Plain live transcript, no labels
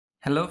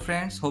Hello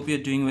friends, hope you're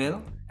doing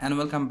well and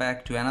welcome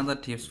back to another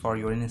tips for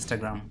your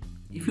Instagram.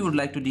 If you would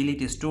like to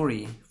delete a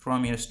story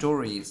from your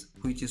stories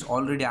which is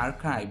already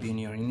archived in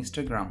your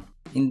Instagram,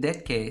 in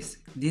that case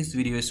this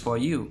video is for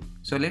you.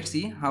 So let's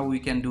see how we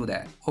can do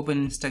that.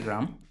 Open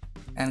Instagram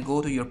and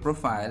go to your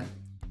profile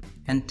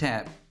and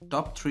tap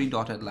top 3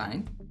 dotted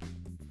line.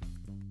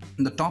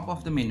 In the top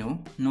of the menu,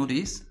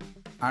 notice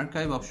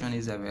archive option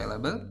is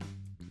available.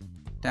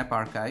 Tap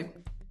archive.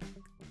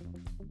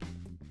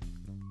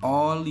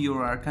 All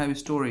your archive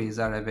stories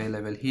are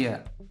available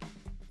here.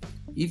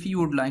 If you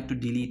would like to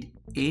delete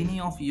any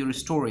of your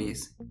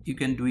stories, you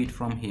can do it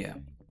from here.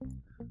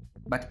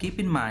 But keep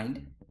in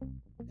mind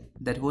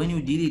that when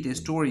you delete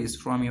stories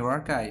from your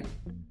archive,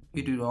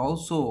 it will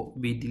also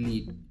be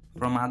deleted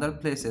from other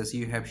places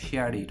you have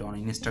shared it on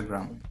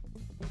Instagram.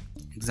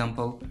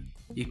 Example,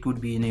 it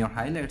could be in your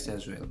highlights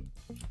as well.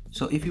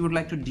 So if you would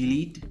like to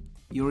delete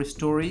your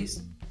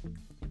stories,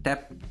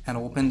 tap and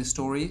open the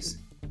stories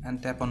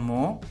and tap on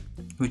more,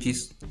 which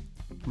is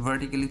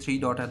vertically 3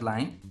 dotted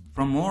line.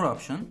 From more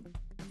option,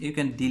 you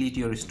can delete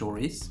your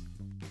stories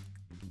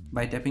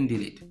by tapping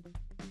delete.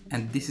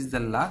 And this is the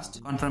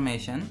last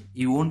confirmation.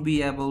 You won't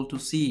be able to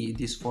see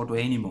this photo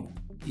anymore.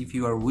 If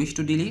you are wish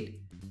to delete,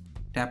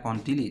 tap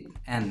on delete.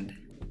 And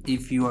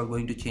if you are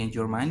going to change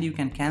your mind, you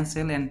can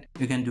cancel and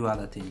you can do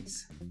other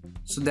things.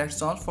 So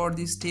that's all for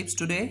these tips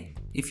today.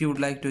 If you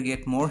would like to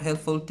get more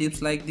helpful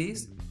tips like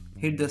this,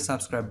 hit the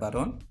subscribe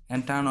button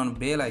and turn on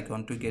bell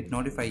icon to get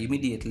notified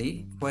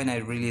immediately when I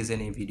release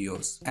any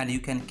videos. And you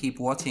can keep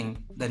watching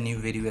the new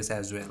videos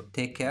as well.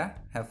 Take care,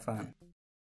 have fun.